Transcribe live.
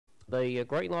The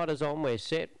green light is on. We're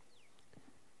set.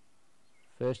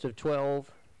 First of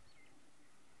 12.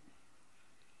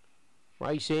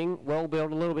 Racing, well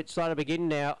built, a little bit slow to begin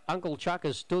now. Uncle Chuck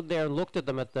has stood there and looked at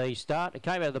them at the start. It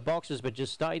came out of the boxes but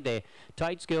just stayed there.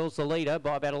 Tate's Girl's the leader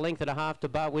by about a length and a half to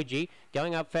Barwidgey.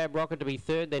 Going up Fab Rocket to be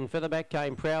third, then further back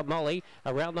came Proud Molly.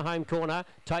 Around the home corner,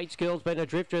 Tate's Girl's been a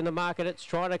drifter in the market. It's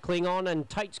trying to cling on and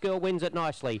Tate's Girl wins it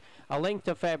nicely. A length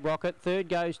to Fab Rocket, third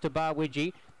goes to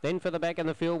Barwidgey. Then for the back in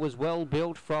the field was Well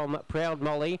Built from Proud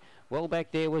Molly. Well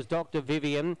back there was Dr.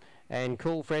 Vivian and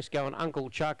Cool Fresco and Uncle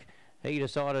Chuck. He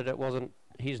decided it wasn't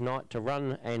his night to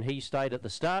run and he stayed at the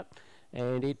start,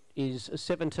 and it is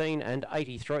 17 and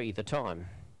 83 the time.